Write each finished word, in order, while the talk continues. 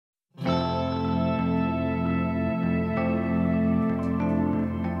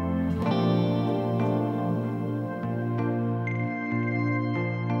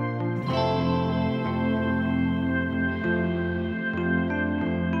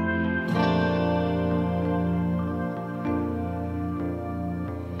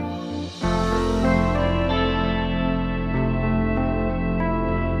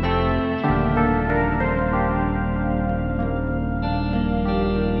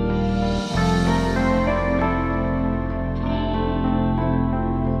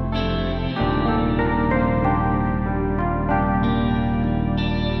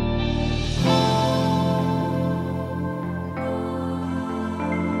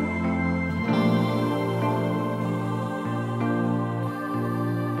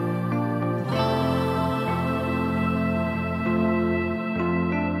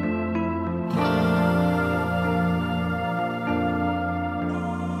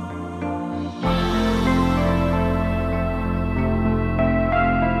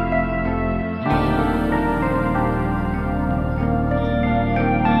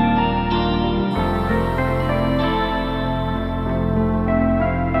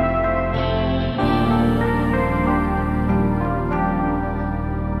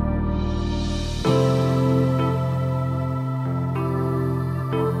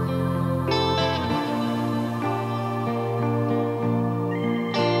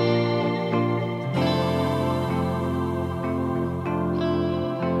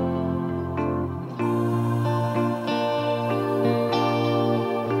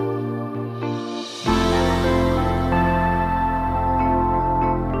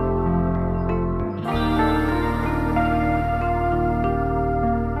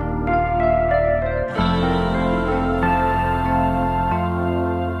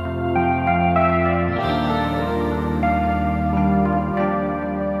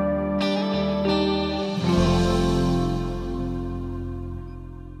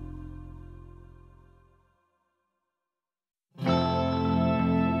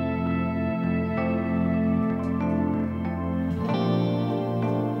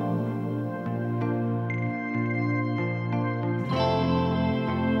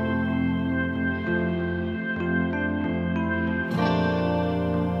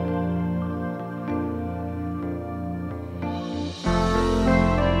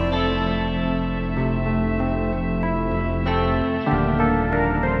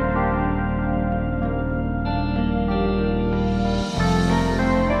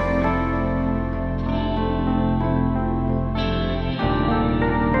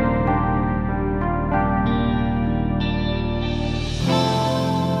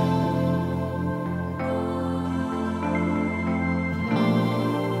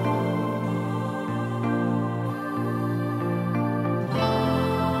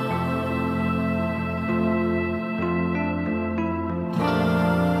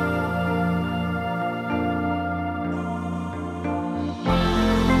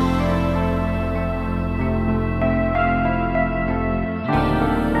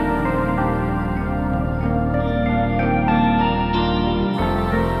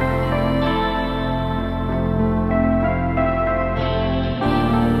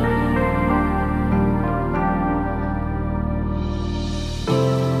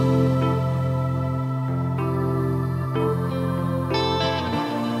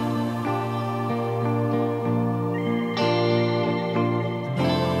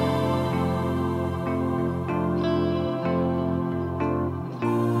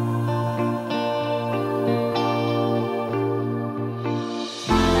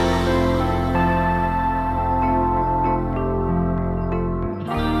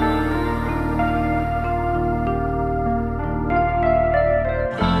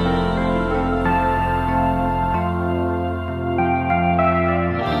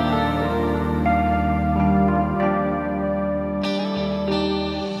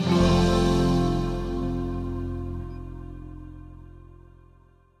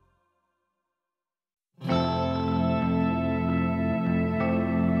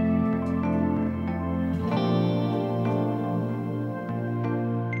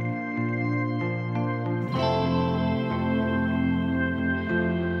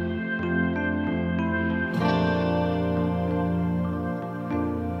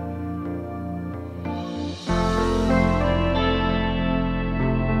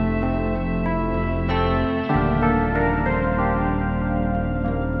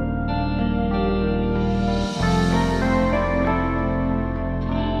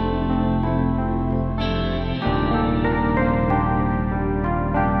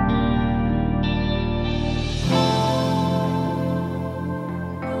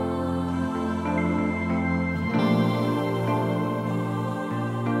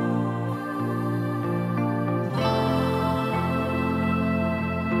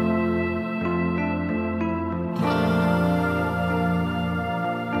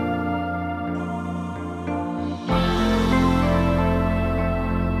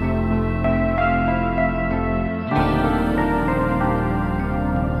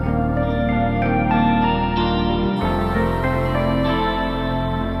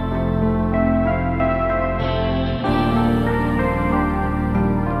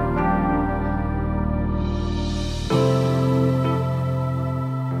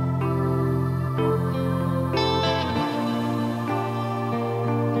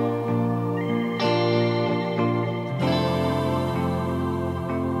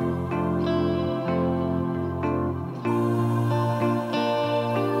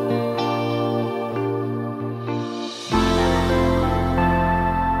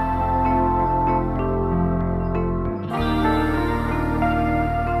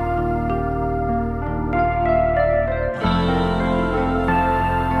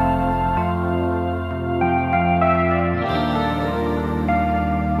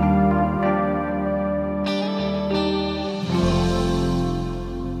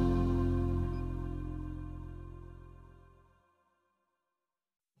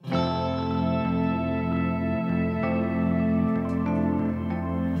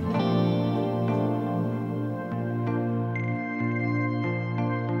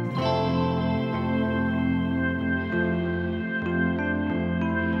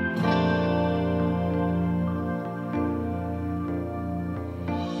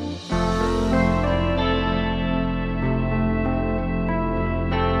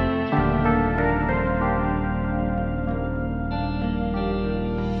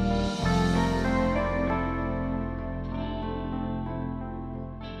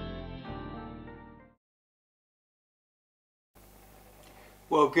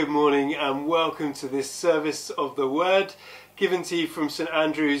Well, good morning and welcome to this service of the Word given to you from St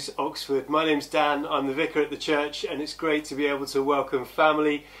Andrews, Oxford. My name's Dan, I'm the vicar at the church, and it's great to be able to welcome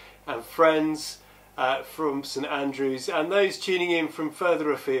family and friends from St Andrews and those tuning in from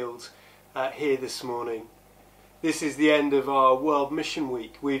further afield here this morning. This is the end of our World Mission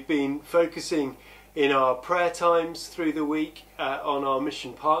Week. We've been focusing in our prayer times through the week on our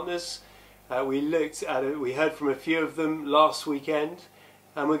mission partners. We heard from a few of them last weekend.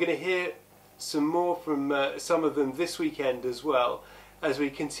 And we're going to hear some more from some of them this weekend as well, as we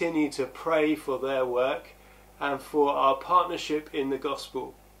continue to pray for their work and for our partnership in the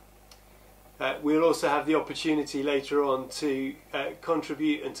gospel. We'll also have the opportunity later on to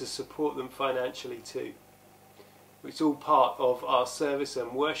contribute and to support them financially too. It's all part of our service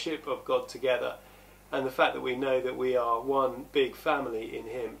and worship of God together, and the fact that we know that we are one big family in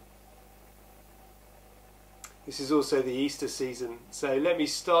Him. This is also the Easter season, so let me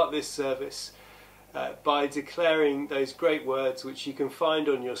start this service by declaring those great words which you can find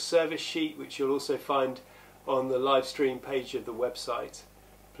on your service sheet, which you'll also find on the live stream page of the website.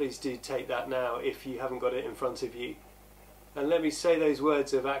 Please do take that now if you haven't got it in front of you. And let me say those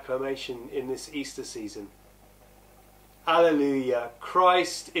words of acclamation in this Easter season. Alleluia,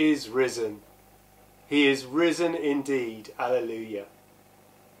 Christ is risen. He is risen indeed. Alleluia.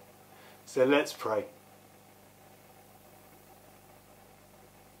 So let's pray.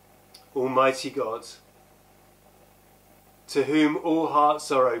 Almighty God, to whom all hearts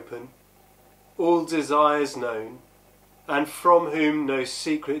are open, all desires known, and from whom no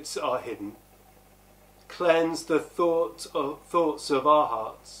secrets are hidden, cleanse the thoughts of our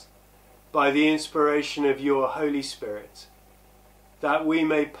hearts by the inspiration of your Holy Spirit, that we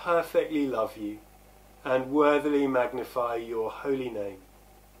may perfectly love you and worthily magnify your holy name.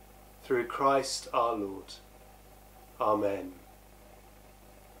 Through Christ our Lord. Amen.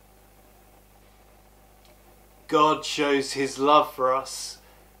 God shows his love for us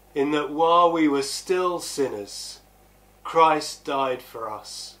in that while we were still sinners, Christ died for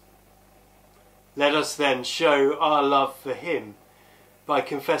us. Let us then show our love for him by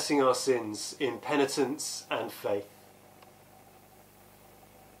confessing our sins in penitence and faith.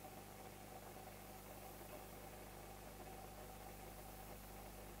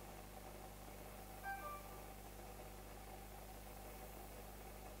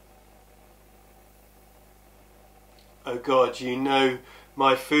 O God, you know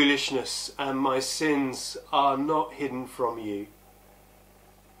my foolishness, and my sins are not hidden from you.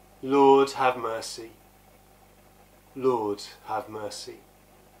 Lord, have mercy. Lord, have mercy.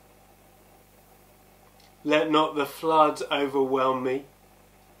 Let not the flood overwhelm me,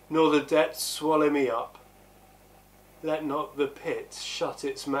 nor the depths swallow me up. Let not the pit shut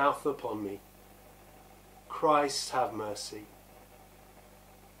its mouth upon me. Christ, have mercy.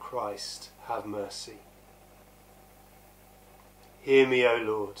 Christ, have mercy. Hear me, O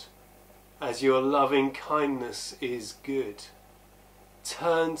Lord, as your loving kindness is good.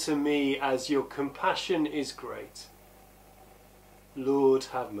 Turn to me as your compassion is great. Lord,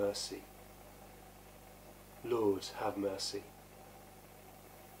 have mercy. Lord, have mercy.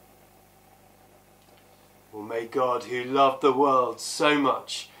 Well, may God, who loved the world so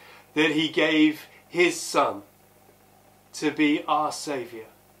much that he gave his Son to be our Saviour,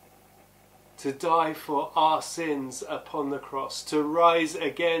 to die for our sins upon the cross, to rise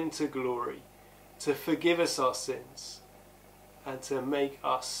again to glory, to forgive us our sins, and to make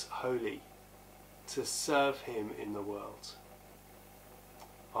us holy, to serve him in the world.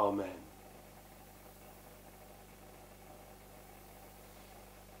 Amen.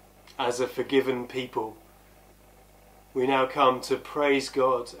 As a forgiven people, we now come to praise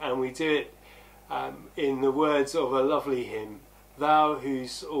God, and we do it in the words of a lovely hymn. Thou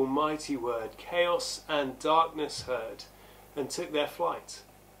whose almighty word chaos and darkness heard and took their flight,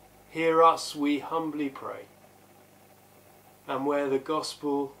 hear us, we humbly pray. And where the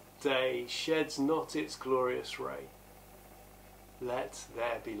gospel day sheds not its glorious ray, let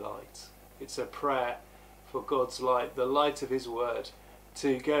there be light. It's a prayer for God's light, the light of his word,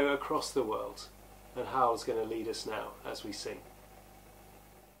 to go across the world. And Hal's going to lead us now as we sing.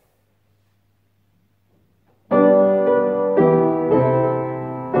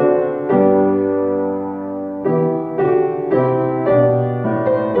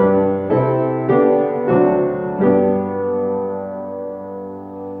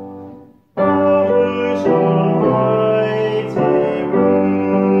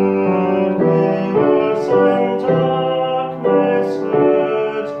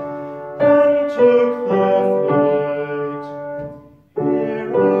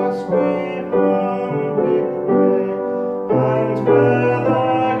 Hear us, we humbly pray, and where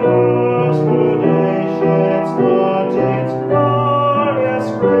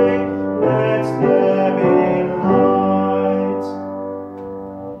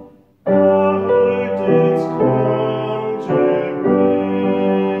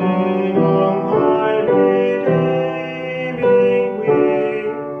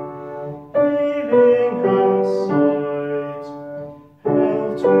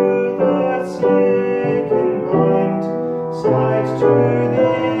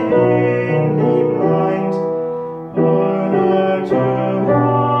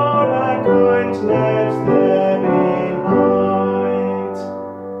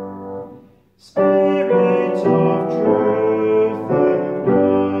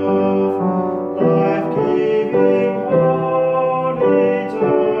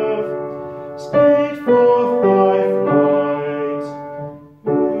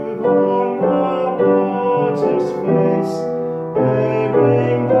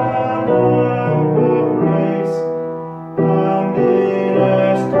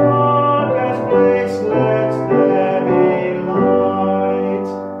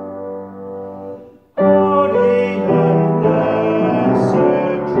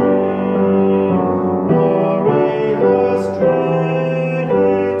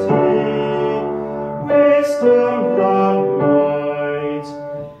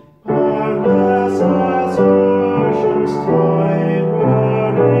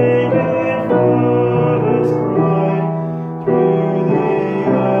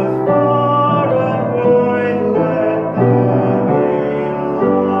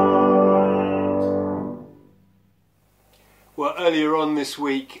Well, earlier on this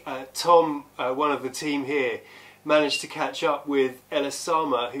week, Tom, one of the team here, managed to catch up with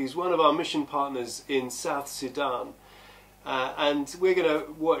Elisama, who's one of our mission partners in South Sudan. And we're going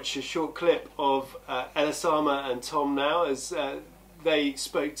to watch a short clip of Elisama and Tom now as they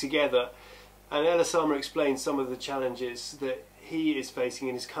spoke together. And Elisama explained some of the challenges that he is facing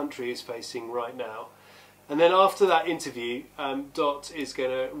and his country is facing right now. And then after that interview, Dot is going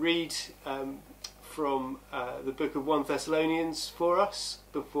to read from the book of 1 Thessalonians for us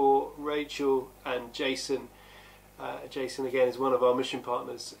before Rachel and Jason. Jason again is one of our mission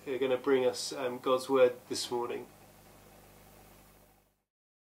partners who are going to bring us God's word this morning.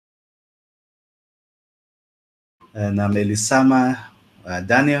 And I'm Elisama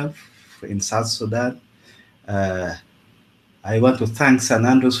Daniel in South Sudan. I want to thank St.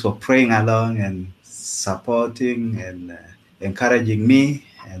 Andrews for praying along and supporting and encouraging me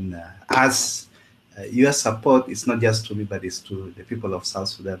and us. Your support is not just to me, but it's to the people of South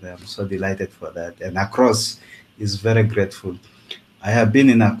Sudan. I'm so delighted for that. And Across is very grateful. I have been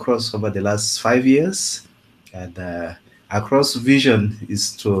in Across over the last 5 years. And Across vision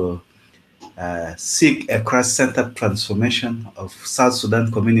is to seek a Christ-centered transformation of South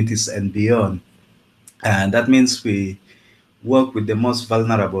Sudan communities and beyond. And that means we work with the most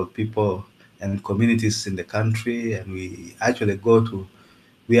vulnerable people and communities in the country, and we actually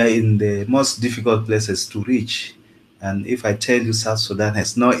we are in the most difficult places to reach. And if I tell you South Sudan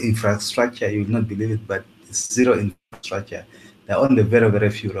has no infrastructure, you will not believe it, but it's zero infrastructure. There are only very, very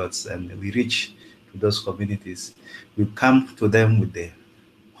few roads, and we reach to those communities. We come to them with the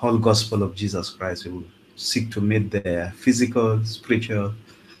whole gospel of Jesus Christ. We will seek to meet their physical, spiritual,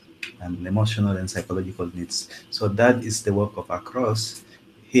 and emotional and psychological needs. So that is the work of Across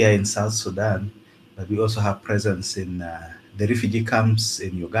here in South Sudan, but we also have presence in the refugee camps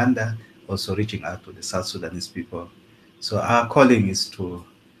in Uganda, also reaching out to the South Sudanese people. So our calling is to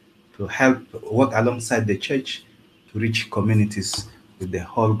help work alongside the church to reach communities with the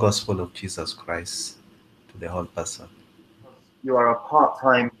whole gospel of Jesus Christ to the whole person. You are a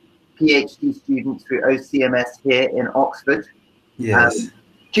part-time PhD student through OCMS here in Oxford. Yes.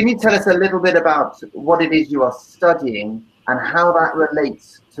 Can you tell us a little bit about what it is you are studying and how that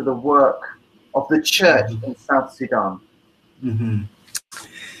relates to the work of the church in South Sudan?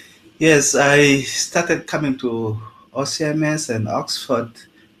 Yes, I started coming to OCMS and Oxford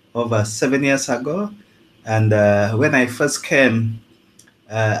over 7 years ago. And when I first came,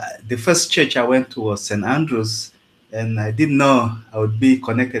 the first church I went to was St. Andrews, and I didn't know I would be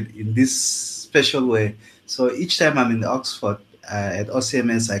connected in this special way. So each time I'm in Oxford, at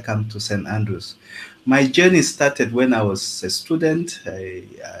OCMS, I come to St. Andrews. My journey started when I was a student.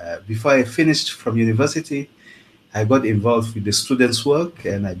 Before I finished from university, I got involved with the students' work,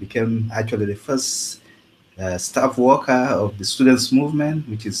 and I became actually the first staff worker of the students' movement,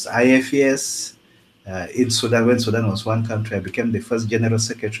 which is IFES in Sudan. When Sudan was one country, I became the first general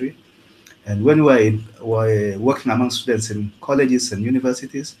secretary. And when we were working among students in colleges and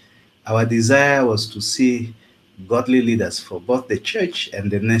universities, our desire was to see godly leaders for both the church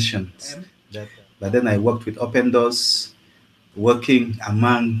and the nations. But then I worked with Open Doors, working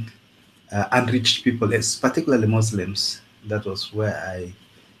among unreached people, particularly Muslims. That was where I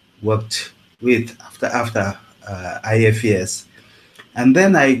worked with after IFES. And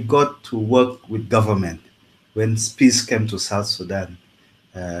then I got to work with government when peace came to South Sudan.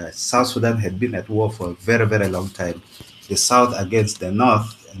 South Sudan had been at war for a very, very long time. the South against the North,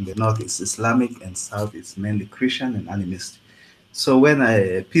 and the North is Islamic and South is mainly Christian and animist. So when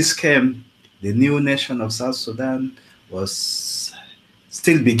peace came, the new nation of South Sudan was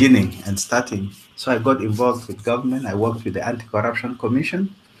still beginning and starting. So I got involved with government. I worked with the Anti-Corruption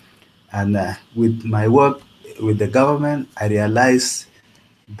Commission, and with my work with the government, I realized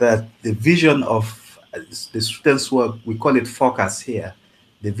that the vision of the students' work, we call it focus here,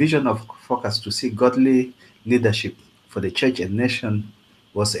 the vision of focus to see godly leadership for the church and nation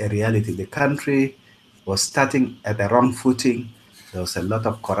was a reality. The country was starting at the wrong footing. There was a lot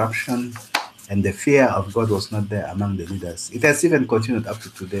of corruption, and the fear of God was not there among the leaders. It has even continued up to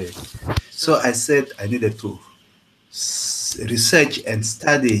today. So I said I needed to research and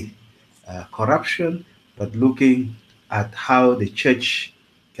study corruption, but looking at how the church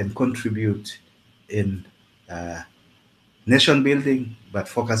can contribute in nation building, but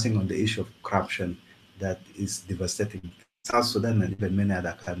focusing on the issue of corruption that is devastating South Sudan and even many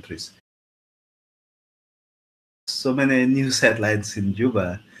other countries. So many news headlines in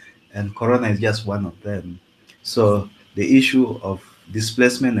Juba, and Corona is just one of them. So the issue of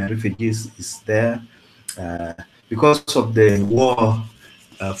displacement and refugees is there. Because of the war,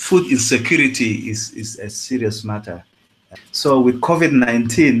 food insecurity is a serious matter. So with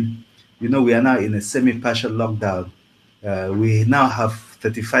COVID-19, we are now in a semi-partial lockdown. We now have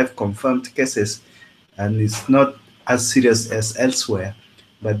 35 confirmed cases, and it's not as serious as elsewhere,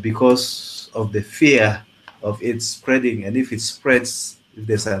 but because of the fear of it spreading, and if it spreads, if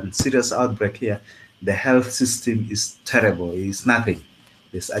there's a serious outbreak here, the health system is terrible. It's nothing.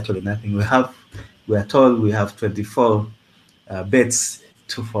 There's actually nothing. We are told we have 24 beds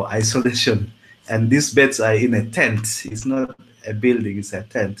for isolation, and these beds are in a tent. It's not a building, it's a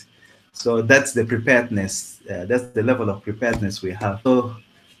tent. So that's the preparedness. That's the level of preparedness we have. So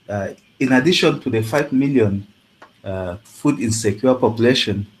in addition to the 5 million food insecure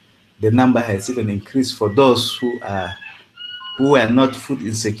population, the number has even increased for those who are not food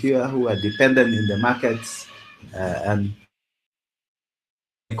insecure, who are dependent in the markets, and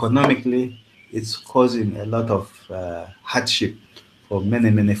economically it's causing a lot of hardship for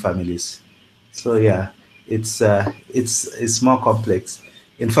many families. So yeah, it's more complex.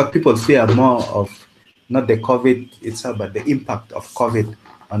 In fact, people fear more of not the COVID itself, but the impact of COVID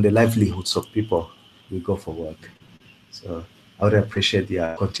on the livelihoods of people who go for work. So I would appreciate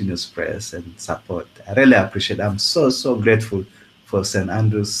your continuous prayers and support. I really appreciate it. I'm so grateful for St.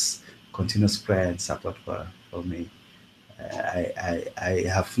 Andrew's continuous prayer and support for me. I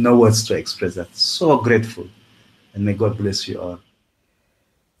have no words to express that. So grateful. And may God bless you all.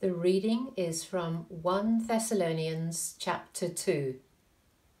 The reading is from 1 Thessalonians chapter 2.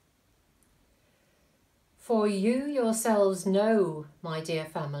 For you yourselves know, my dear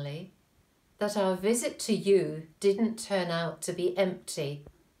family, that our visit to you didn't turn out to be empty.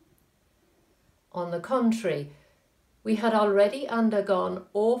 On the contrary, we had already undergone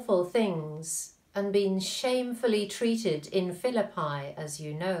awful things and been shamefully treated in Philippi, as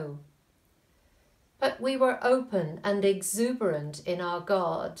you know. But we were open and exuberant in our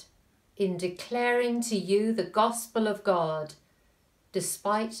God, in declaring to you the gospel of God,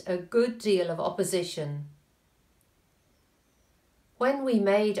 despite a good deal of opposition. When we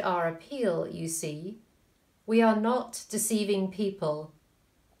made our appeal, you see, we are not deceiving people.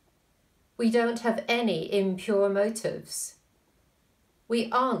 We don't have any impure motives. We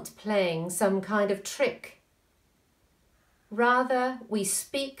aren't playing some kind of trick. Rather, we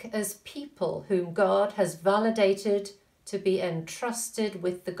speak as people whom God has validated to be entrusted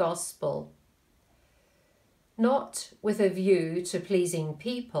with the gospel, not with a view to pleasing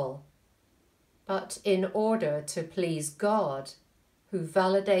people, but in order to please God, who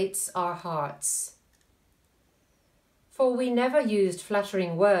validates our hearts. For we never used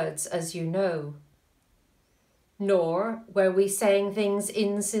flattering words, as you know, nor were we saying things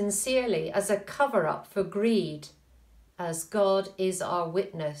insincerely as a cover-up for greed, as God is our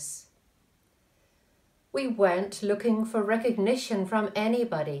witness. We weren't looking for recognition from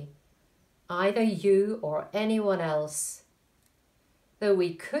anybody, either you or anyone else, though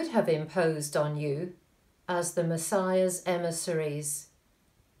we could have imposed on you as the Messiah's emissaries.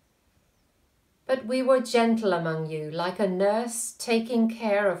 But we were gentle among you, like a nurse taking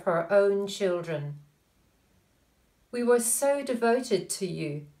care of her own children. We were so devoted to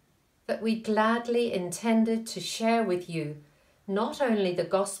you that we gladly intended to share with you not only the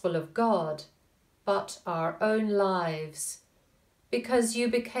gospel of God, but our own lives, because you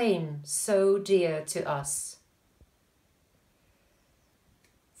became so dear to us.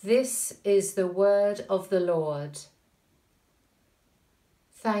 This is the word of the Lord.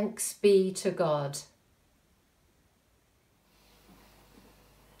 Thanks be to God.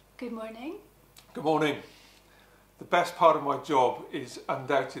 Good morning. Good morning. The best part of my job is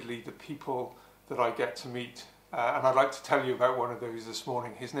undoubtedly the people that I get to meet. And I'd like to tell you about one of those this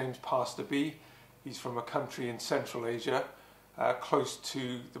morning. His name's Pastor B. He's from a country in Central Asia, close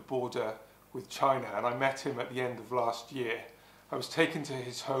to the border with China. And I met him at the end of last year. I was taken to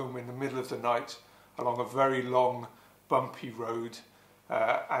his home in the middle of the night along a very long, bumpy road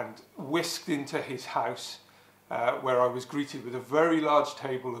and whisked into his house where I was greeted with a very large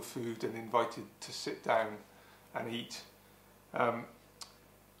table of food and invited to sit down and eat.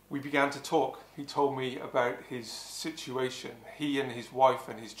 We began to talk. He told me about his situation. He and his wife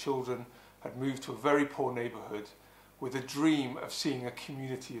and his children had moved to a very poor neighbourhood with a dream of seeing a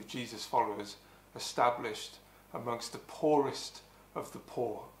community of Jesus followers established amongst the poorest of the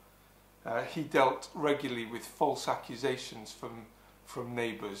poor. He dealt regularly with false accusations from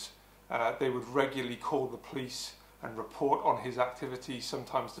neighbours. They would regularly call the police and report on his activity.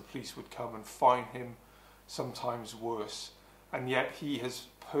 Sometimes the police would come and fine him, sometimes worse. And yet he has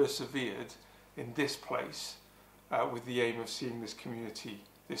persevered in this place with the aim of seeing this community,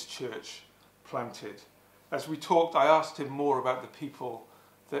 this church, planted. As we talked, I asked him more about the people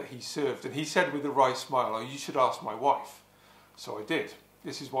that he served. And he said with a wry smile, "Oh, you should ask my wife." So I did.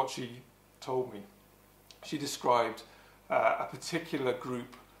 This is what she told me. She described a particular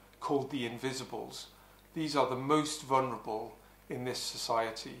group called the Invisibles. These are the most vulnerable in this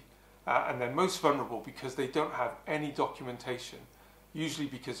society. And they're most vulnerable because they don't have any documentation, usually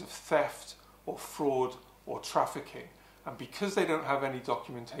because of theft or fraud or trafficking. And because they don't have any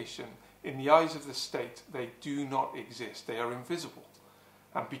documentation, in the eyes of the state, they do not exist. They are invisible.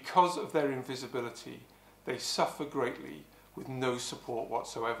 And because of their invisibility, they suffer greatly with no support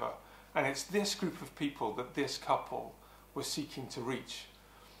whatsoever. And it's this group of people that this couple was seeking to reach.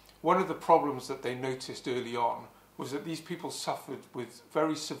 One of the problems that they noticed early on was that these people suffered with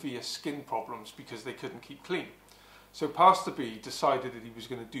very severe skin problems because they couldn't keep clean. So Pastor B decided that he was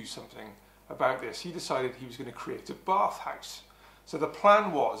going to do something about this. He decided he was going to create a bathhouse. So the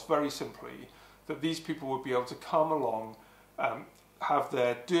plan was, very simply, that these people would be able to come along, have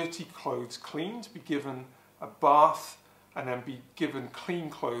their dirty clothes cleaned, be given a bath, and then be given clean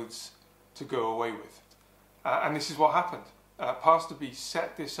clothes to go away with. And this is what happened. Pastor B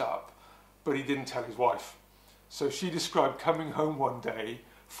set this up, but he didn't tell his wife. So she described coming home one day,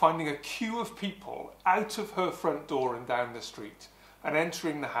 finding a queue of people out of her front door and down the street, and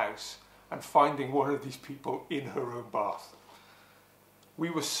entering the house and finding one of these people in her own bath. We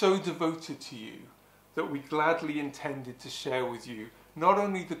were so devoted to you that we gladly intended to share with you not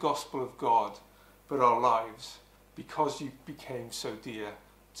only the gospel of God, but our lives, because you became so dear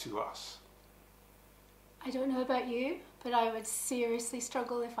to us. I don't know about you, but I would seriously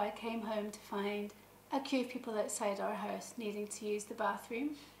struggle if I came home to find a queue of people outside our house needing to use the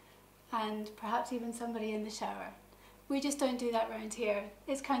bathroom, and perhaps even somebody in the shower. We just don't do that around here.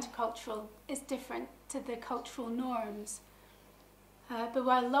 It's countercultural. It's different to the cultural norms. But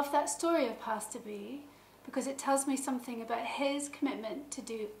I love that story of Pastor B because it tells me something about his commitment to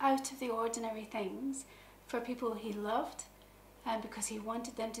do out of the ordinary things for people he loved, and because he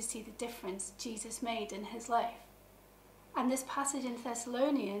wanted them to see the difference Jesus made in his life. And this passage in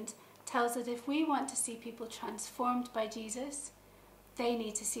Thessalonians tells that if we want to see people transformed by Jesus, they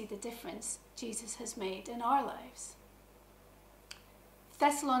need to see the difference Jesus has made in our lives.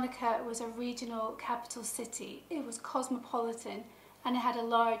 Thessalonica was a regional capital city. It was cosmopolitan and it had a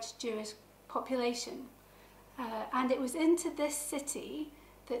large Jewish population. And it was into this city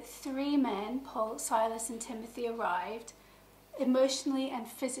that three men, Paul, Silas and Timothy, arrived, emotionally and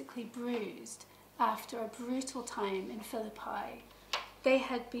physically bruised after a brutal time in Philippi. They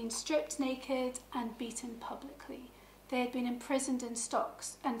had been stripped naked and beaten publicly. They had been imprisoned in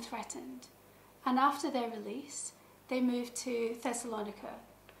stocks and threatened. And after their release, they moved to Thessalonica,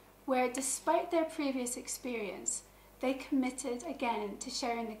 where despite their previous experience, they committed again to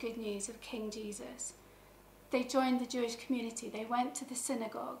sharing the good news of King Jesus. They joined the Jewish community, they went to the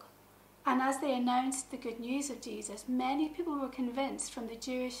synagogue, and as they announced the good news of Jesus, many people were convinced from the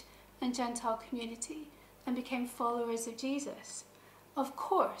Jewish and Gentile community and became followers of Jesus. Of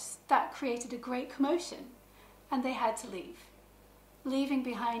course, that created a great commotion, and they had to leave, leaving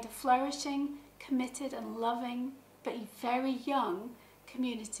behind a flourishing, committed and loving, but very young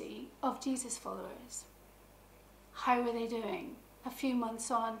community of Jesus followers. How were they doing? A few months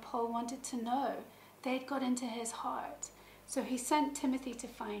on, Paul wanted to know. They had got into his heart. So he sent Timothy to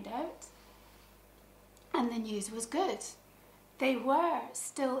find out, and the news was good. They were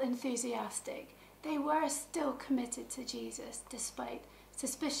still enthusiastic. They were still committed to Jesus despite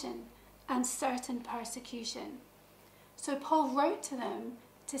suspicion and certain persecution. So Paul wrote to them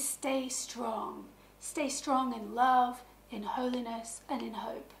to stay strong. Stay strong in love, in holiness, and in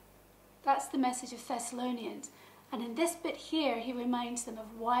hope. That's the message of Thessalonians. And in this bit here, he reminds them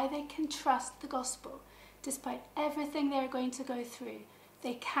of why they can trust the gospel. Despite everything they're going to go through,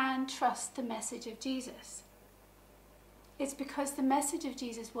 they can trust the message of Jesus. It's because the message of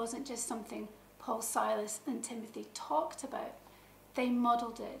Jesus wasn't just something Paul, Silas, and Timothy talked about. They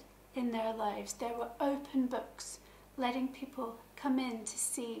modelled it in their lives. There were open books, letting people come in to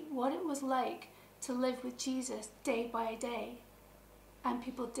see what it was like to live with Jesus day by day. And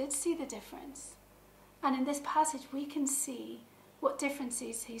people did see the difference. And in this passage, we can see what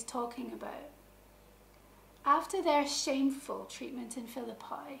differences he's talking about. After their shameful treatment in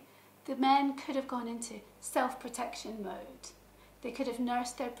Philippi, the men could have gone into self-protection mode. They could have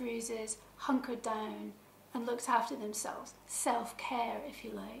nursed their bruises, hunkered down, and looked after themselves. Self-care, if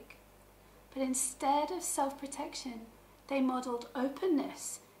you like. But instead of self-protection, they modelled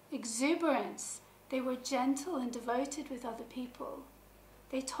openness, exuberance. They were gentle and devoted with other people.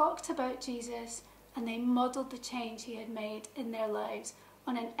 They talked about Jesus, and they modelled the change he had made in their lives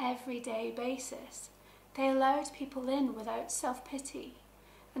on an everyday basis. They allowed people in without self-pity.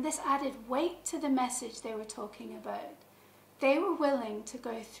 And this added weight to the message they were talking about. They were willing to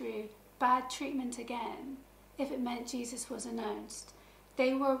go through bad treatment again if it meant Jesus was announced.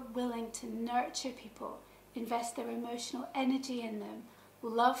 They were willing to nurture people, invest their emotional energy in them,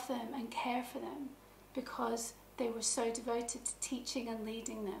 love them and care for them because they were so devoted to teaching and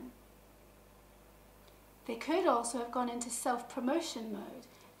leading them. They could also have gone into self-promotion mode.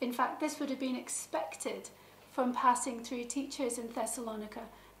 In fact, this would have been expected from passing through teachers in Thessalonica.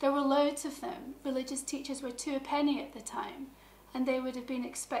 There were loads of them. Religious teachers were 2 a penny at the time, and they would have been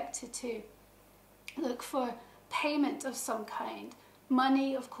expected to look for payment of some kind.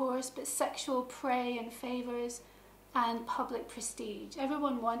 Money, of course, but sexual prey and favours and public prestige.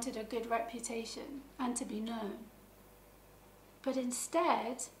 Everyone wanted a good reputation and to be known. But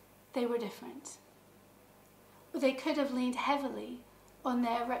instead, they were different. They could have leaned heavily on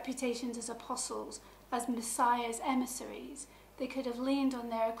their reputations as apostles, as Messiah's emissaries. They could have leaned on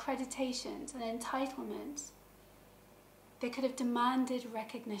their accreditations and entitlements. They could have demanded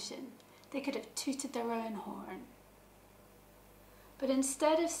recognition. They could have tooted their own horn. But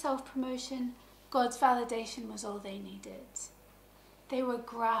instead of self-promotion, God's validation was all they needed. They were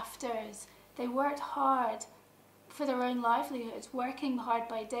grafters. They worked hard for their own livelihoods, working hard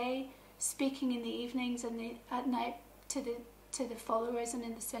by day, speaking in the evenings and at night to the followers and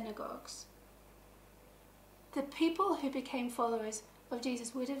in the synagogues. The people who became followers of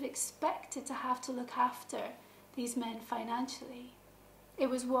Jesus would have expected to have to look after these men financially. It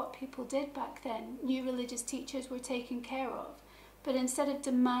was what people did back then. New religious teachers were taken care of. But instead of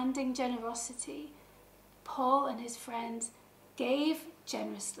demanding generosity, Paul and his friends gave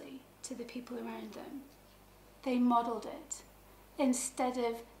generously to the people around them. They modelled it. Instead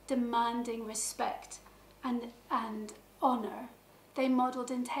of demanding respect and honour, they modelled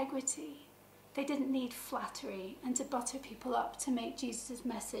integrity. They didn't need flattery and to butter people up to make Jesus'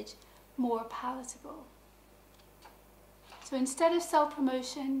 message more palatable. So instead of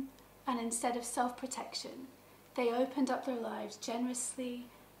self-promotion and instead of self-protection, they opened up their lives generously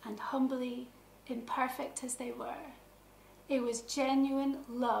and humbly, imperfect as they were. It was genuine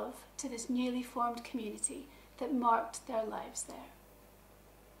love to this newly formed community that marked their lives there.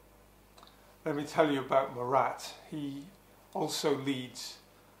 Let me tell you about Murat. He also leads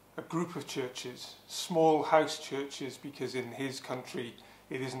a group of churches, small house churches, because in his country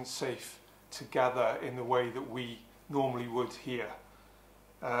it isn't safe to gather in the way that we normally would here.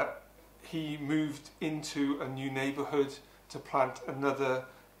 He moved into a new neighbourhood to plant another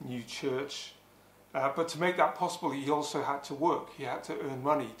new church. But to make that possible, he also had to work. He had to earn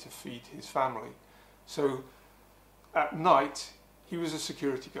money to feed his family. So at night, he was a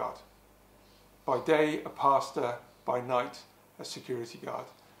security guard. By day, a pastor. By night, a security guard.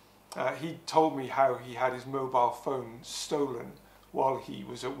 He told me how he had his mobile phone stolen while he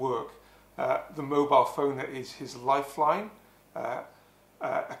was at work. The mobile phone that is his lifeline,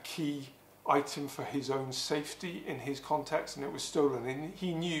 a key item for his own safety in his context, and it was stolen, and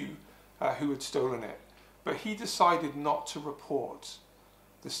he knew who had stolen it. But he decided not to report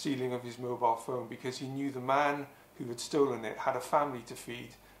the stealing of his mobile phone because he knew the man who had stolen it had a family to feed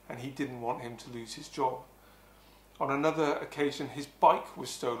and he didn't want him to lose his job. On another occasion, his bike was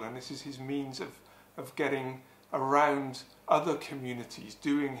stolen. This is his means of getting around other communities,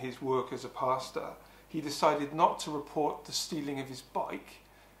 doing his work as a pastor. He decided not to report the stealing of his bike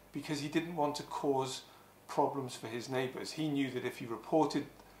because he didn't want to cause problems for his neighbours. He knew that if he reported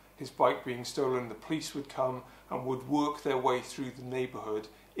his bike being stolen, the police would come and would work their way through the neighbourhood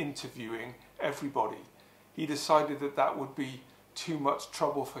interviewing everybody. He decided that that would be too much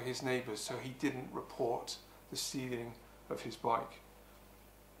trouble for his neighbours, so he didn't report the stealing of his bike.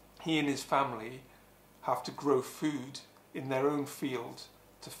 He and his family have to grow food in their own field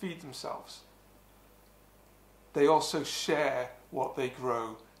to feed themselves. They also share what they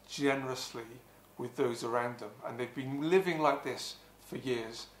grow generously with those around them, and they've been living like this for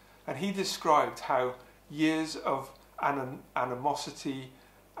years. And he described how years of animosity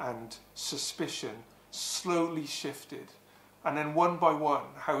and suspicion slowly shifted, and then one by one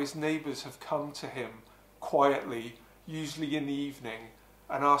how his neighbours have come to him quietly, usually in the evening,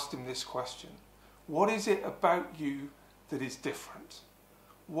 and asked him this question: what is it about you that is different?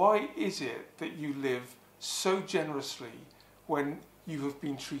 Why is it that you live so generously when you have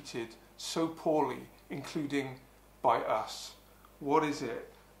been treated so poorly, including by us? What is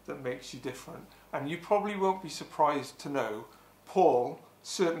it that makes you different? And you probably won't be surprised to know, Paul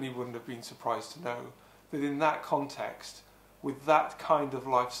certainly wouldn't have been surprised to know, that in that context, with that kind of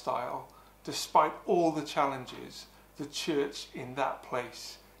lifestyle, despite all the challenges, the church in that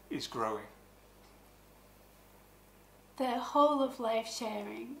place is growing. The whole of life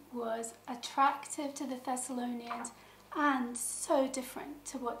sharing was attractive to the Thessalonians and so different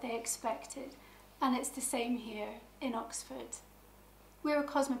to what they expected. And it's the same here in Oxford. We're a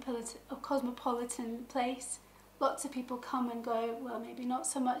cosmopolitan place. Lots of people come and go, well, maybe not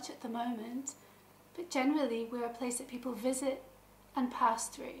so much at the moment, but generally we're a place that people visit and pass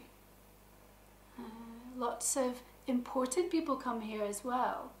through. Lots of important people come here as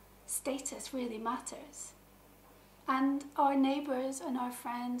well. Status really matters. And our neighbours and our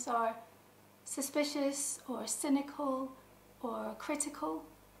friends are suspicious or cynical or critical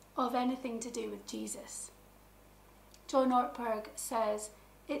of anything to do with Jesus. John Ortberg says,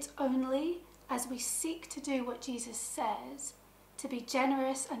 it's only as we seek to do what Jesus says, to be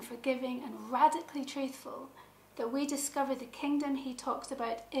generous and forgiving and radically truthful, that we discover the kingdom he talks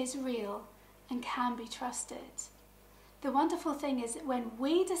about is real and can be trusted. The wonderful thing is that when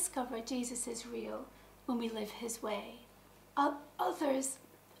we discover Jesus is real, when we live his way, others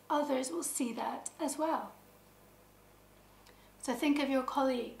will see that as well. So think of your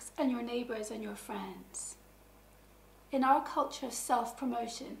colleagues and your neighbours and your friends. In our culture of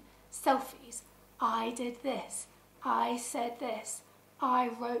self-promotion, selfies, I did this, I said this, I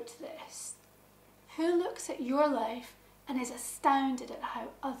wrote this. Who looks at your life and is astounded at how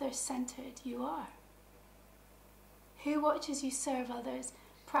other-centred you are? Who watches you serve others,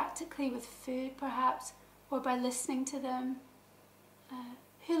 practically with food perhaps, or by listening to them?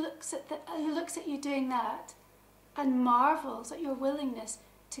 Who looks at you doing that and marvels at your willingness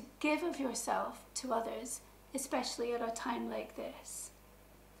to give of yourself to others, especially at a time like this?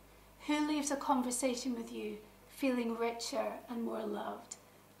 Who leaves a conversation with you feeling richer and more loved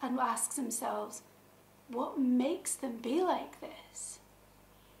and asks themselves, what makes them be like this?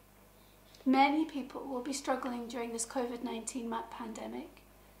 Many people will be struggling during this COVID-19 pandemic.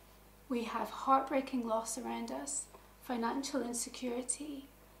 We have heartbreaking loss around us, financial insecurity,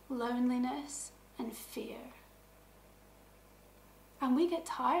 loneliness and fear. And we get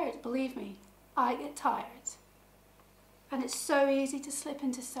tired, believe me, I get tired. And it's so easy to slip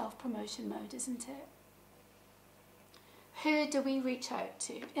into self-promotion mode, isn't it? Who do we reach out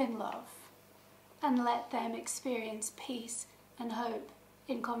to in love and let them experience peace and hope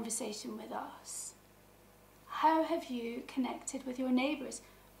in conversation with us? How have you connected with your neighbours?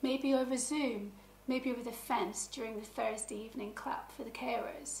 Maybe over Zoom, maybe over the fence during the Thursday evening clap for the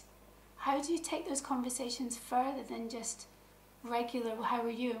carers. How do you take those conversations further than just regular, how are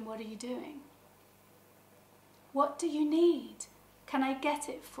you and what are you doing? What do you need? Can I get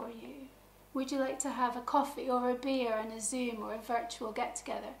it for you? Would you like to have a coffee or a beer and a Zoom or a virtual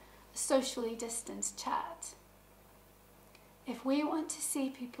get-together, a socially distanced chat? If we want to see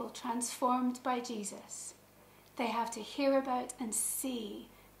people transformed by Jesus, they have to hear about and see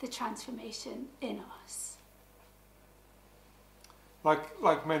the transformation in us.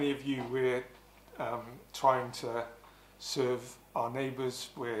 Like many of you, we're trying to serve our neighbours.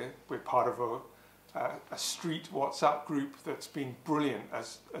 We're part of a street WhatsApp group that's been brilliant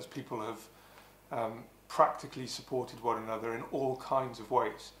as people have practically supported one another in all kinds of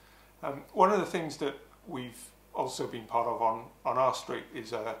ways. One of the things that we've also been part of on our street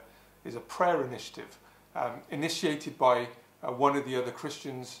is a prayer initiative initiated by one of the other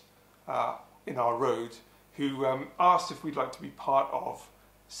Christians in our road, who asked if we'd like to be part of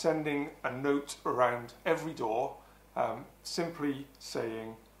sending a note around every door, simply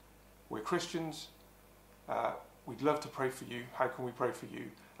saying, we're Christians, we'd love to pray for you, how can we pray for you?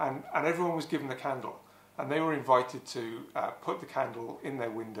 and everyone was given a candle, and they were invited to put the candle in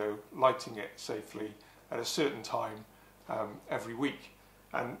their window, lighting it safely at a certain time every week.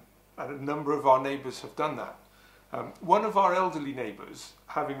 And a number of our neighbours have done that. One of our elderly neighbours,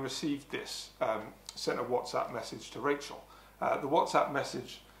 having received this, sent a WhatsApp message to Rachel. The WhatsApp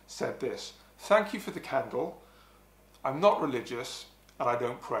message said this: "Thank you for the candle. I'm not religious and I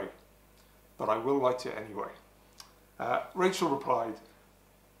don't pray, but I will light it anyway." Rachel replied,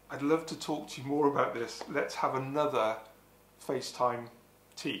 "I'd love to talk to you more about this. Let's have another FaceTime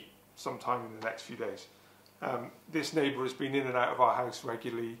tea sometime in the next few days." This neighbour has been in and out of our house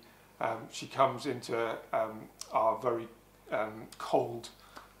regularly. She comes into our very cold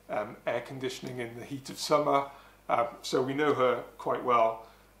air conditioning in the heat of summer, so we know her quite well.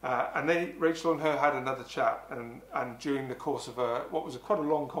 And Rachel and her had another chat, and during the course of what was quite a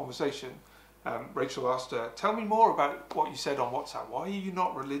long conversation, Rachel asked her, "Tell me more about what you said on WhatsApp. Why are you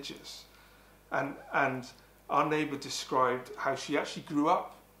not religious?" And our neighbour described how she actually grew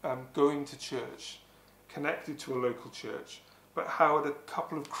up going to church, connected to a local church, but how at a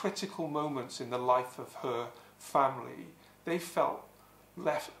couple of critical moments in the life of her family, they felt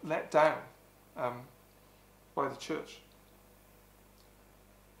let down by the church.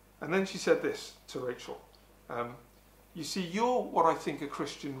 And then she said this to Rachel: "You see, you're what I think a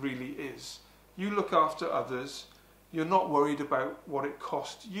Christian really is. You look after others. You're not worried about what it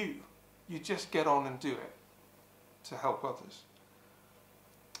costs you. You just get on and do it to help others."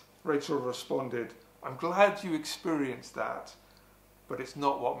 Rachel responded, "I'm glad you experienced that, but it's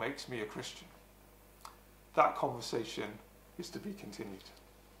not what makes me a Christian." That conversation is to be continued.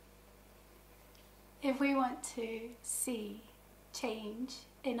 If we want to see change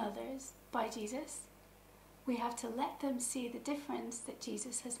in others by Jesus, we have to let them see the difference that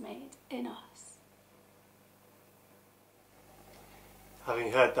Jesus has made in us.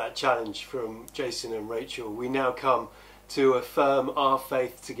 Having heard that challenge from Jason and Rachel, we now come to affirm our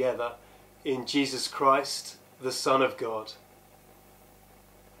faith together in Jesus Christ, the Son of God.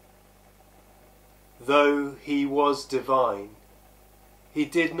 Though he was divine, he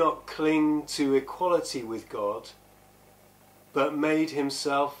did not cling to equality with God, but made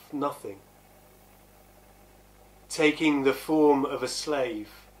himself nothing. Taking the form of a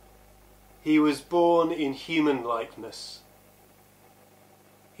slave, he was born in human likeness.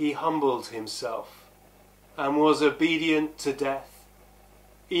 He humbled himself and was obedient to death,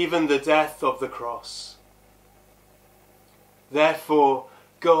 even the death of the cross. Therefore,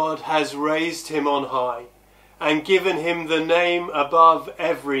 God has raised him on high and given him the name above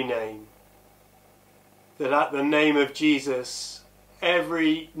every name, that at the name of Jesus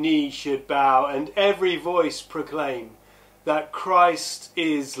every knee should bow and every voice proclaim that Christ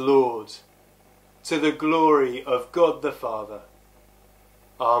is Lord, to the glory of God the Father.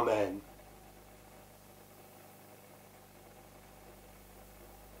 Amen.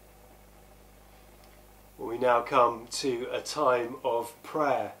 We now come to a time of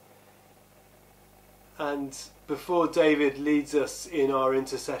prayer. And before David leads us in our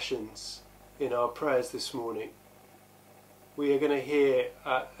intercessions, in our prayers this morning, we are going to hear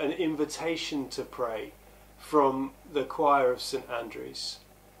an invitation to pray from the choir of St Andrews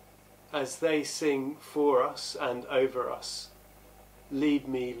as they sing for us and over us, "Lead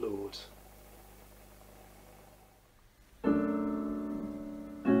me, Lord."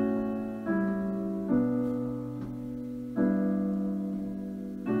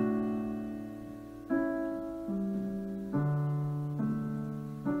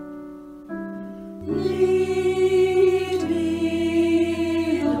 Lead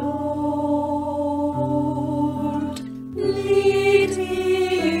me, Lord, lead me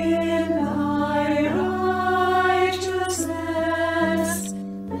in thy righteousness.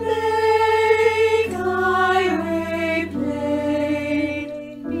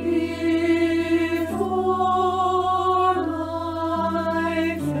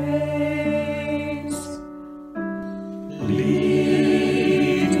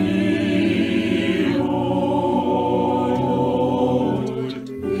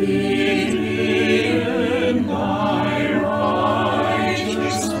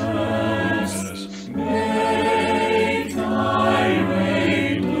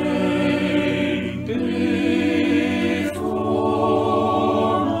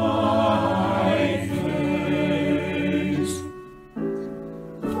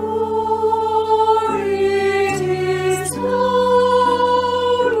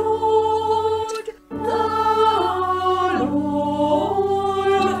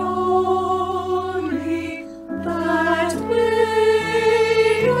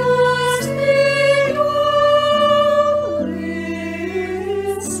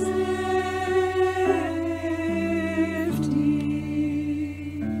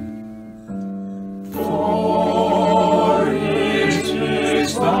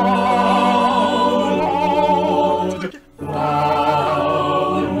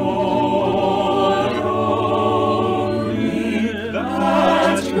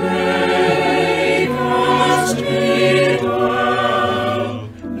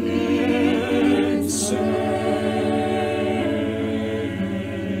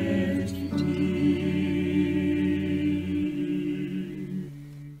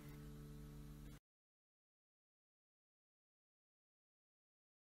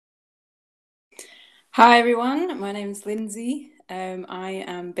 Hi everyone, my name is Lindsay. I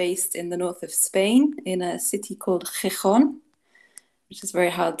am based in the north of Spain in a city called Gijón, which is very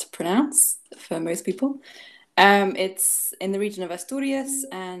hard to pronounce for most people. It's in the region of Asturias,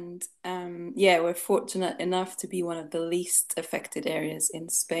 and we're fortunate enough to be one of the least affected areas in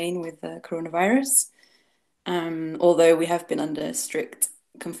Spain with the coronavirus. Although we have been under strict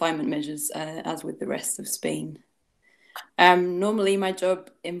confinement measures, as with the rest of Spain. Normally, my job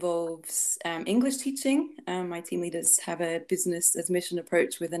involves English teaching. My team leaders have a business as mission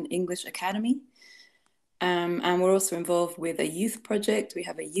approach with an English academy. And we're also involved with a youth project. We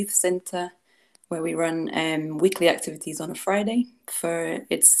have a youth centre where we run weekly activities on a Friday.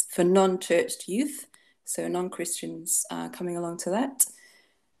 It's for non-churched youth, so non-Christians coming along to that.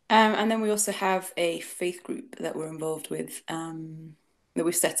 And then we also have a faith group that we're involved with that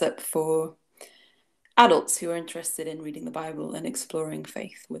we've set up for adults who are interested in reading the Bible and exploring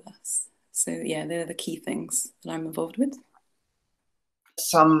faith with us. So yeah, they're the key things that I'm involved with.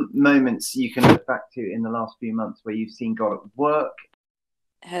 Some moments you can look back to in the last few months where you've seen God at work.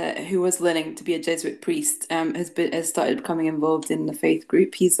 Who was learning to be a Jesuit priest has started becoming involved in the faith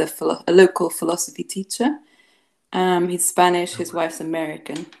group. He's a local philosophy teacher. He's Spanish, his wife's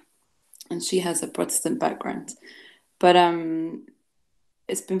American, and she has a Protestant background. But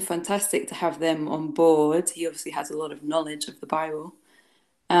it's been fantastic to have them on board. He obviously has a lot of knowledge of the Bible.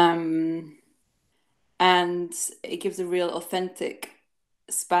 And it gives a real authentic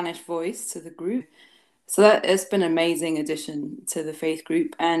Spanish voice to the group. So that has been an amazing addition to the faith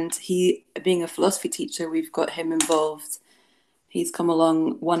group. And he, being a philosophy teacher, we've got him involved. He's come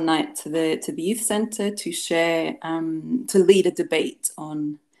along one night to the youth centre to share, to lead a debate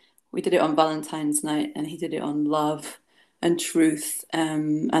on, we did it on Valentine's night, and he did it on love and truth.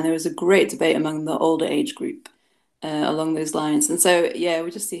 And there was a great debate among the older age group along those lines. And so, yeah,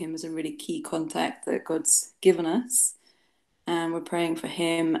 we just see him as a really key contact that God's given us. And we're praying for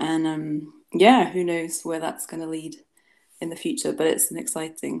him. And who knows where that's going to lead in the future. But it's an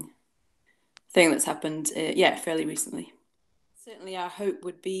exciting thing that's happened, fairly recently. Certainly our hope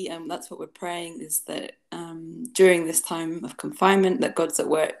would be, that's what we're praying, is that during this time of confinement, that God's at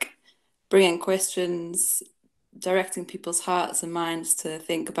work, bringing questions, directing people's hearts and minds to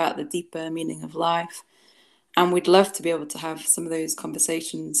think about the deeper meaning of life. And we'd love to be able to have some of those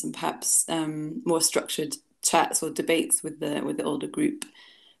conversations and perhaps more structured chats or debates with the older group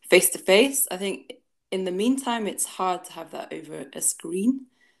face to face. I think in the meantime, it's hard to have that over a screen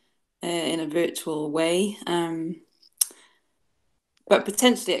in a virtual way. But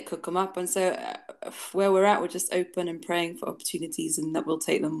potentially it could come up. And so where we're at, we're just open and praying for opportunities, and that we'll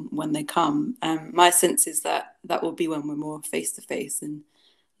take them when they come. My sense is that will be when we're more face to face and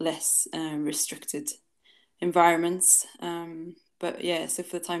less restricted environments. But yeah, so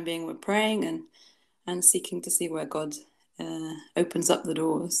for the time being, we're praying and seeking to see where God opens up the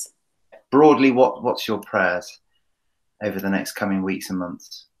doors. Broadly, what's your prayers over the next coming weeks and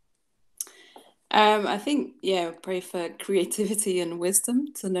months? I think, pray for creativity and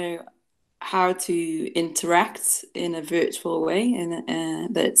wisdom to know how to interact in a virtual way,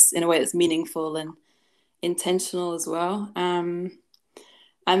 and that's in a way that's meaningful and intentional as well. And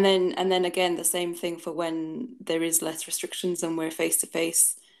then again, the same thing for when there is less restrictions and we're face to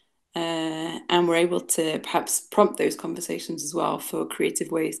face, and we're able to perhaps prompt those conversations as well for creative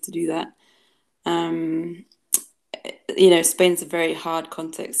ways to do that. Spain's a very hard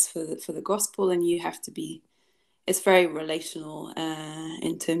context for the gospel, and you have to be, it's very relational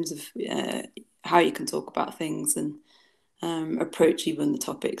in terms of how you can talk about things and approach even the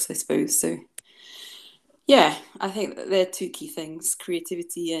topics, I suppose. So yeah, I think that they're two key things: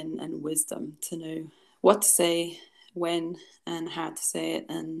 creativity and wisdom, to know what to say, when, and how to say it,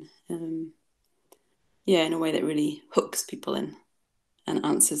 and in a way that really hooks people in and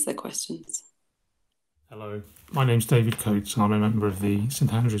answers their questions. Hello, my name's David Coates, and I'm a member of the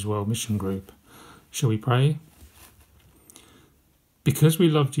St Andrew's World Mission Group. Shall we pray? Because we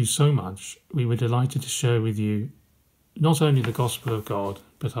loved you so much, we were delighted to share with you not only the gospel of God,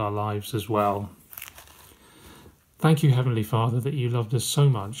 but our lives as well. Thank you, Heavenly Father, that you loved us so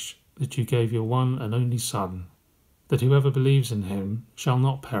much that you gave your one and only Son, that whoever believes in him shall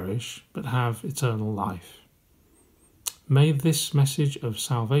not perish, but have eternal life. May this message of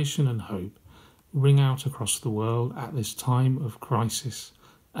salvation and hope ring out across the world at this time of crisis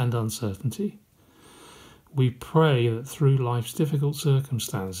and uncertainty. We pray that through life's difficult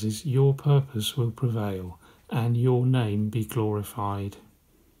circumstances, your purpose will prevail and your name be glorified,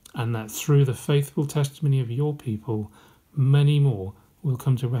 and that through the faithful testimony of your people, many more will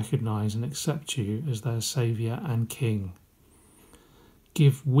come to recognise and accept you as their Saviour and King.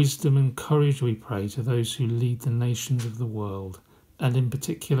 Give wisdom and courage, we pray, to those who lead the nations of the world, and in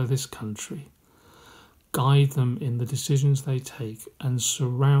particular this country. Guide them in the decisions they take and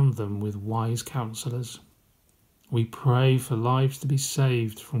surround them with wise counsellors. We pray for lives to be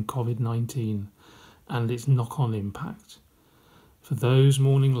saved from COVID-19 and its knock-on impact, for those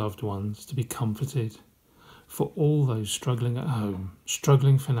mourning loved ones to be comforted, for all those struggling at home,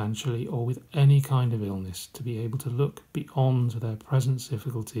 struggling financially or with any kind of illness, to be able to look beyond their present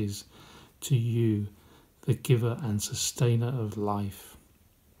difficulties to you, the giver and sustainer of life.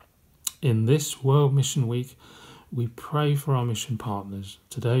 In this World Mission Week, we pray for our mission partners,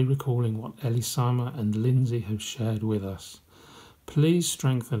 today recalling what Elisama and Lindsay have shared with us. Please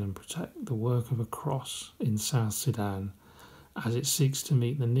strengthen and protect the work of Across in South Sudan as it seeks to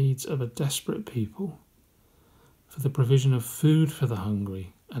meet the needs of a desperate people, for the provision of food for the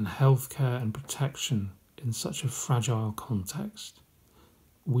hungry and healthcare and protection in such a fragile context.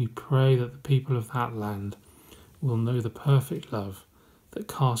 We pray that the people of that land will know the perfect love that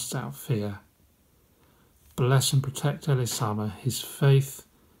casts out fear. Bless and protect Elisama, his faith,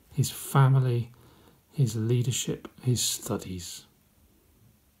 his family, his leadership, his studies.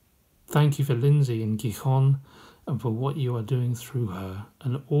 Thank you for Lindsay in Gijón and for what you are doing through her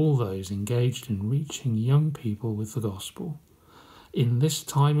and all those engaged in reaching young people with the gospel. In this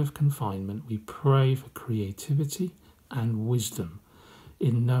time of confinement, we pray for creativity and wisdom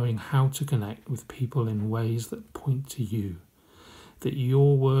in knowing how to connect with people in ways that point to you, that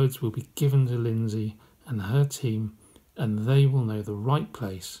your words will be given to Lindsay and her team, and they will know the right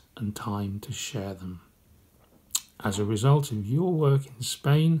place and time to share them. As a result of your work in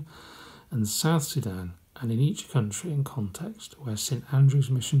Spain and South Sudan, and in each country and context where St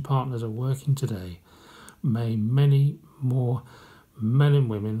Andrew's mission partners are working today, may many more men and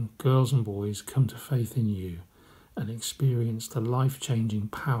women, girls and boys come to faith in you and experience the life-changing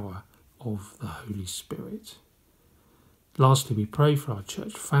power of the Holy Spirit. Lastly, we pray for our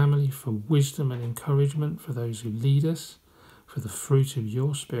church family, for wisdom and encouragement for those who lead us, for the fruit of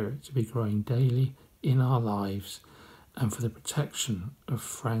your Spirit to be growing daily in our lives, and for the protection of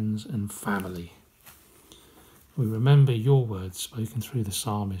friends and family. We remember your words spoken through the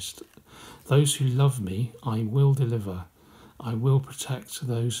psalmist. Those who love me, I will deliver. I will protect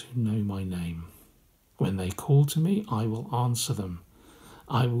those who know my name. When they call to me, I will answer them.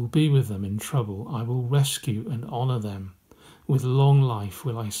 I will be with them in trouble. I will rescue and honour them. With long life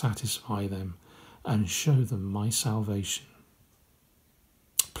will I satisfy them and show them my salvation.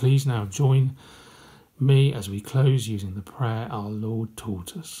 Please now join me as we close using the prayer our Lord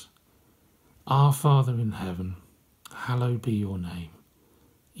taught us. Our Father in heaven, hallowed be your name.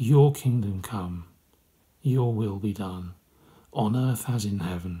 Your kingdom come, your will be done, on earth as in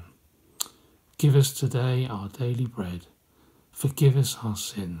heaven. Give us today our daily bread. Forgive us our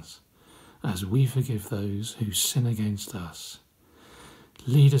sins, as we forgive those who sin against us.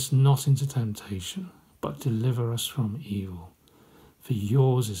 Lead us not into temptation, but deliver us from evil. For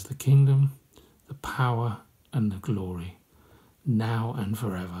yours is the kingdom, the power, and the glory, now and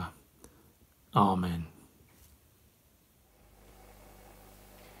forever. Amen.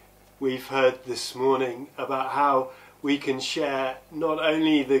 We've heard this morning about how we can share not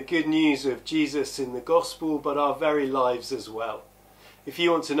only the good news of Jesus in the gospel, but our very lives as well. If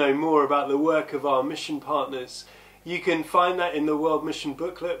you want to know more about the work of our mission partners, you can find that in the World Mission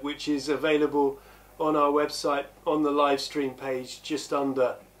Booklet, which is available on our website on the live stream page just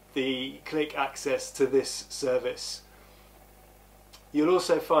under the click access to this service. You'll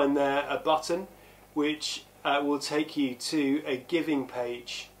also find there a button which will take you to a giving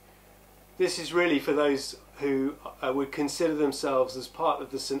page. This is really for those who would consider themselves as part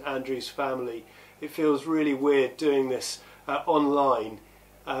of the St Andrew's family. It feels really weird doing this online,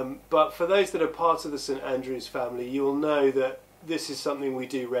 but for those that are part of the St Andrew's family, you'll know that this is something we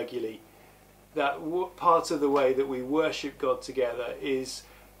do regularly. That part of the way that we worship God together is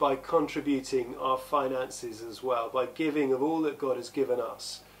by contributing our finances as well, by giving of all that God has given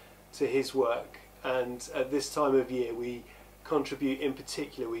us to his work. And at this time of year we contribute, in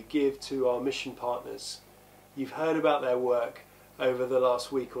particular we give to our mission partners. You've heard about their work over the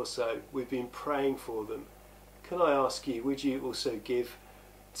last week or so. We've been praying for them. Can I ask you, would you also give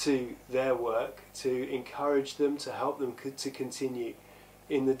to their work, to encourage them, to help them to continue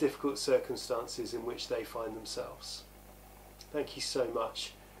in the difficult circumstances in which they find themselves? Thank you so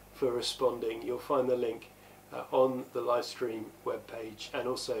much for responding. You'll find the link on the live stream webpage and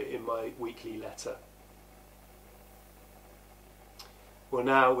also in my weekly letter. Well,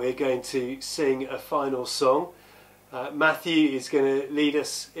 now we're going to sing a final song. Matthew is going to lead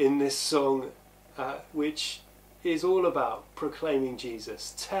us in this song, which is all about proclaiming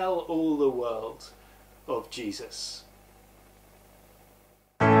Jesus. Tell all the world of Jesus.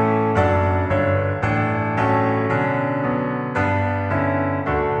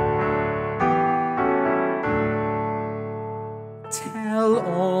 Tell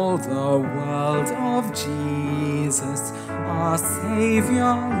all the world of Jesus, our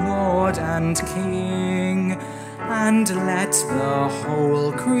Saviour, Lord and King, and let the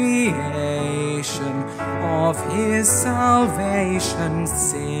whole creation of his salvation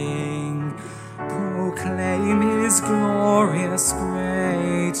sing. Proclaim his glorious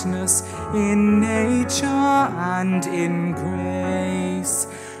greatness in nature and in grace,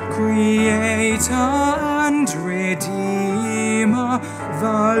 Creator and Redeemer,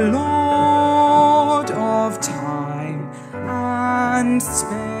 the Lord of time and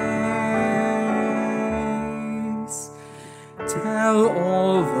space. Tell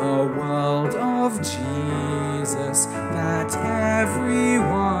all the world of Jesus, that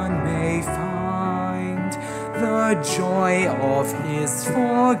everyone may find the joy of his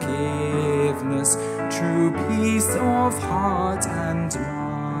forgiveness, true peace of heart and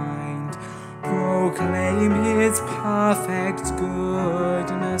mind. Proclaim his perfect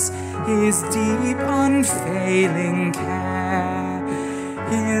goodness, his deep unfailing care,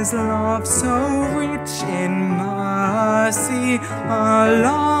 his love so rich in mercy, a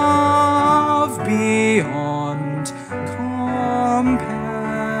love beyond compare.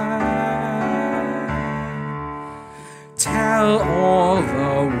 Tell all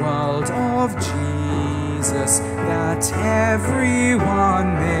the world of Jesus, that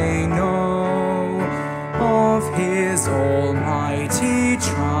everyone may know of his almighty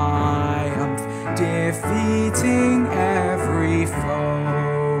triumph, defeating every foe.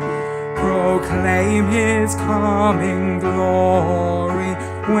 Proclaim his coming glory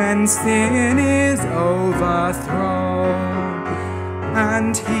when sin is overthrown,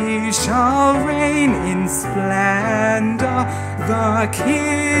 and he shall reign in splendor, the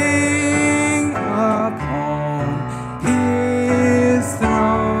King upon his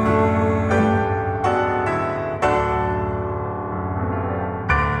throne.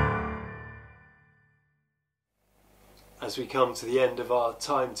 As we come to the end of our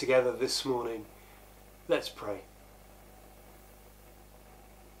time together this morning, let's pray.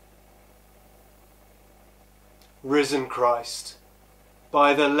 Risen Christ,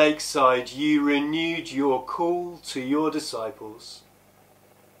 by the lakeside you renewed your call to your disciples.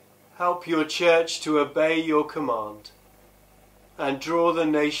 Help your church to obey your command and draw the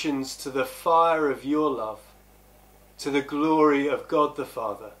nations to the fire of your love, to the glory of God the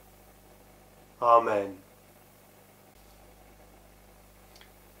Father. Amen.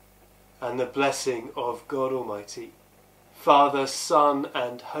 And the blessing of God Almighty, Father, Son,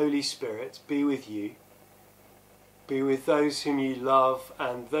 and Holy Spirit be with you, be with those whom you love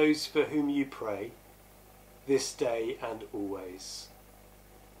and those for whom you pray, this day and always.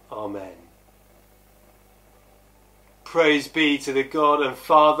 Amen. Praise be to the God and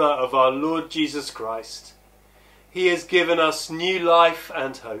Father of our Lord Jesus Christ. He has given us new life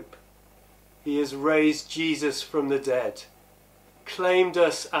and hope. He has raised Jesus from the dead, claimed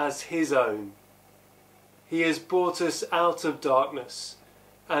us as his own. He has brought us out of darkness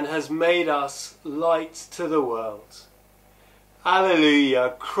and has made us light to the world.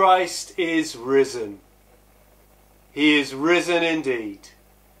 Alleluia, Christ is risen. He is risen indeed.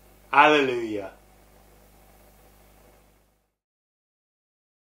 Alleluia.